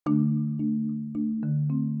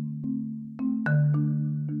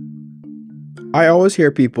I always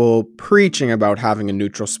hear people preaching about having a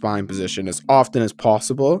neutral spine position as often as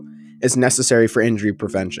possible is necessary for injury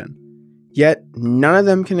prevention. Yet, none of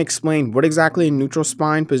them can explain what exactly a neutral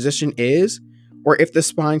spine position is or if the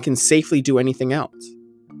spine can safely do anything else.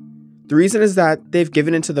 The reason is that they've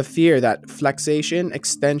given into the fear that flexation,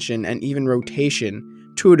 extension, and even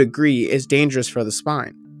rotation to a degree is dangerous for the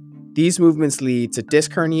spine. These movements lead to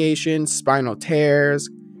disc herniation, spinal tears,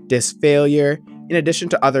 disc failure, in addition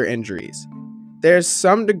to other injuries. There's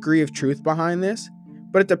some degree of truth behind this,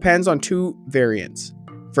 but it depends on two variants: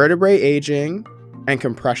 vertebrae aging and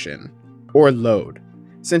compression, or load.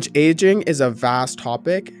 Since aging is a vast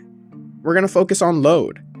topic, we're going to focus on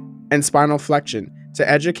load and spinal flexion to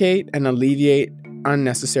educate and alleviate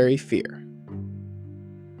unnecessary fear.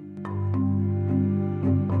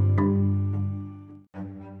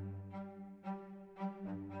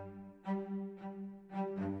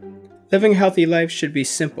 Living a healthy life should be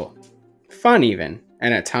simple, fun even,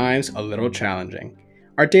 and at times a little challenging.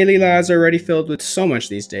 Our daily lives are already filled with so much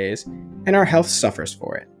these days, and our health suffers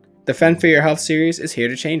for it. The Fend for Your Health series is here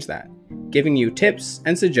to change that, giving you tips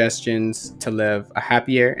and suggestions to live a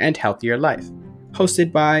happier and healthier life.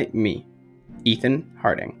 Hosted by me, Ethan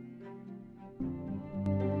Harding.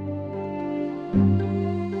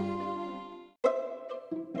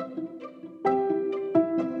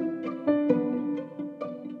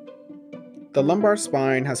 The lumbar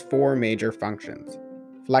spine has four major functions: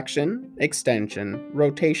 flexion, extension,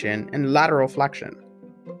 rotation, and lateral flexion.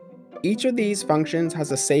 Each of these functions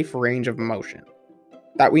has a safe range of motion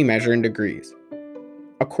that we measure in degrees.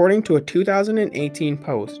 According to a 2018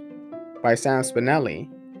 post by Sam Spinelli,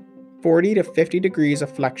 40 to 50 degrees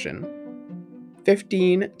of flexion,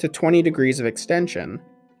 15 to 20 degrees of extension,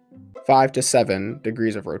 5 to 7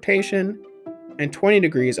 degrees of rotation, and 20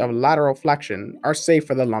 degrees of lateral flexion are safe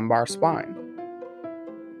for the lumbar spine.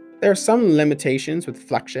 There are some limitations with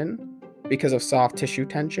flexion because of soft tissue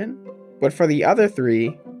tension, but for the other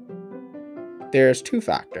three, there's two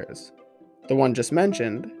factors: the one just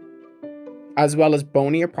mentioned, as well as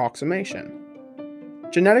bony approximation.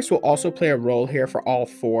 Genetics will also play a role here for all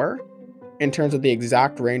four in terms of the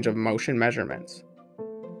exact range of motion measurements.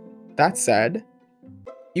 That said,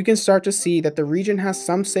 you can start to see that the region has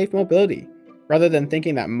some safe mobility rather than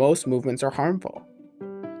thinking that most movements are harmful.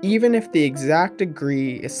 Even if the exact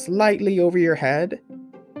degree is slightly over your head,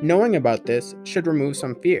 knowing about this should remove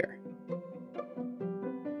some fear.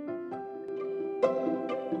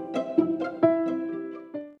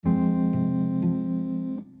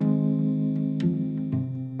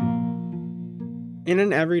 In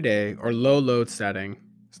an everyday or low load setting,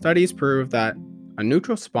 studies prove that a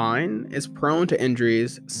neutral spine is prone to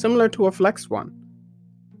injuries similar to a flexed one.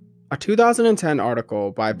 A 2010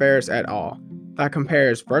 article by Veris et al. That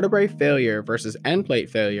compares vertebrae failure versus end plate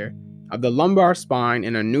failure of the lumbar spine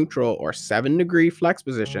in a neutral or 7-degree flex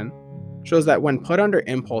position shows that when put under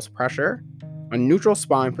impulse pressure, a neutral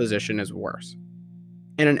spine position is worse.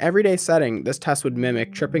 In an everyday setting, this test would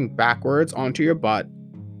mimic tripping backwards onto your butt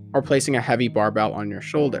or placing a heavy barbell on your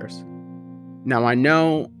shoulders. Now, I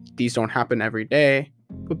know these don't happen every day,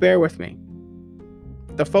 but bear with me.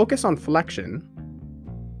 The focus on flexion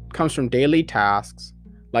comes from daily tasks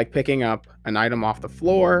like picking up an item off the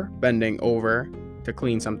floor, bending over to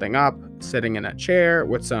clean something up, sitting in a chair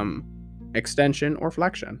with some extension or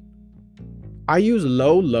flexion. I use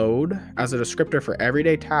low load as a descriptor for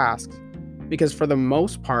everyday tasks because for the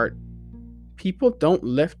most part, people don't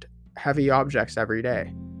lift heavy objects every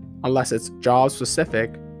day unless it's job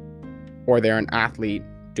specific or they're an athlete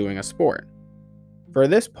doing a sport. For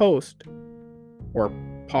this post, or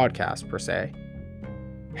podcast per se,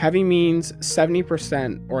 heavy means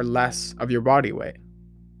 70% or less of your body weight,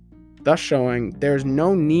 thus showing there's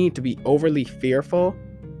no need to be overly fearful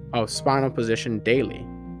of spinal position daily.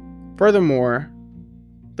 Furthermore,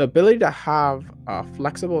 the ability to have a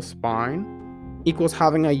flexible spine equals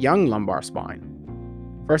having a young lumbar spine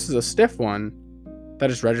versus a stiff one that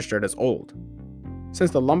is registered as old,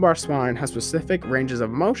 since the lumbar spine has specific ranges of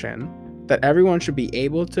motion that everyone should be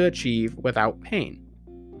able to achieve without pain.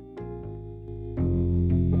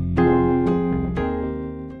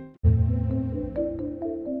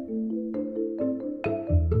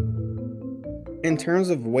 In terms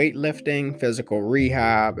of weightlifting, physical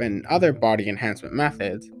rehab, and other body enhancement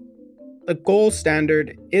methods, the gold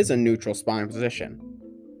standard is a neutral spine position.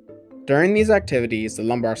 During these activities, the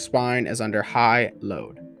lumbar spine is under high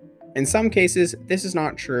load. In some cases, this is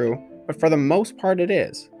not true, but for the most part it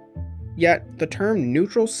is. Yet, the term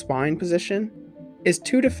neutral spine position is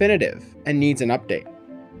too definitive and needs an update.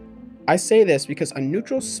 I say this because a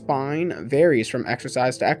neutral spine varies from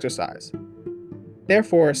exercise to exercise.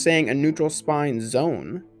 Therefore, saying a neutral spine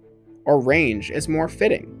zone or range is more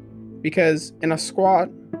fitting, because in a squat,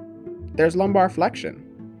 there's lumbar flexion,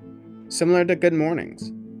 similar to good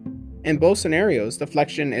mornings. In both scenarios, the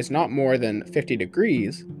flexion is not more than 50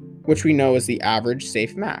 degrees, which we know is the average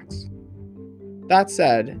safe max. That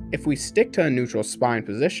said, if we stick to a neutral spine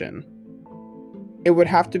position, it would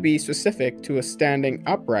have to be specific to a standing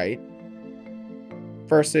upright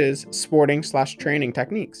versus sporting/training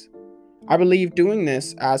techniques. I believe doing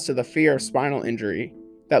this adds to the fear of spinal injury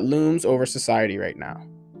that looms over society right now.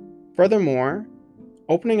 Furthermore,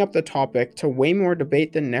 opening up the topic to way more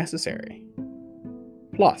debate than necessary.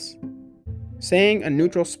 Plus, saying a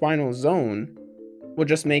neutral spinal zone will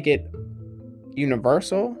just make it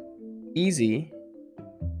universal, easy,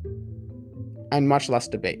 and much less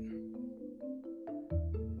debate.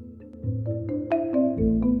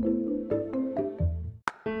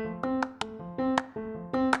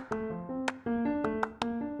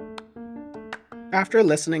 After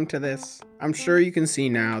listening to this, I'm sure you can see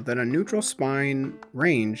now that a neutral spine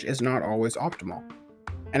range is not always optimal,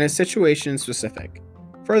 and is situation specific.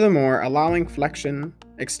 Furthermore, allowing flexion,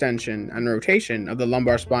 extension, and rotation of the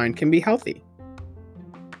lumbar spine can be healthy.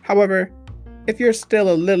 However, if you're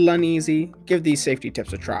still a little uneasy, give these safety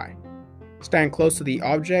tips a try. Stand close to the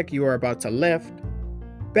object you are about to lift.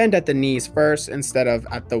 Bend at the knees first instead of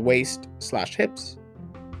at the waist/hips.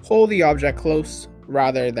 Pull the object close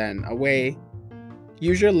rather than away.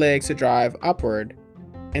 Use your legs to drive upward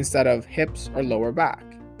instead of hips or lower back.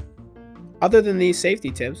 Other than these safety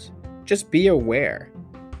tips, just be aware.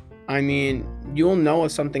 I mean, you'll know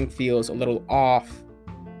if something feels a little off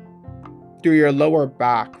through your lower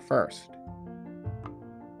back first.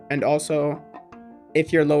 And also,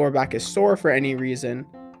 if your lower back is sore for any reason,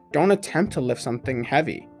 don't attempt to lift something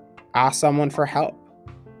heavy. Ask someone for help,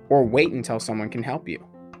 or wait until someone can help you.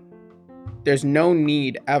 There's no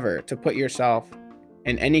need ever to put yourself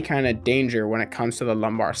in any kind of danger when it comes to the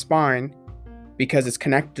lumbar spine, because it's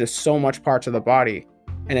connected to so much parts of the body,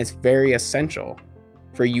 and it's very essential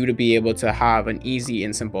for you to be able to have an easy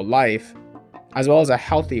and simple life, as well as a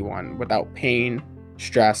healthy one without pain,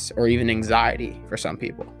 stress, or even anxiety for some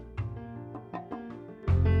people.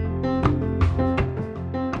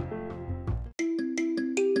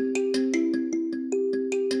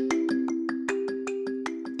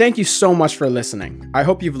 Thank you so much for listening. I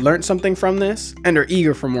hope you've learned something from this and are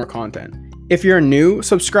eager for more content. If you're new,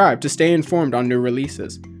 subscribe to stay informed on new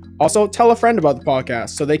releases. Also, tell a friend about the podcast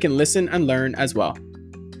so they can listen and learn as well.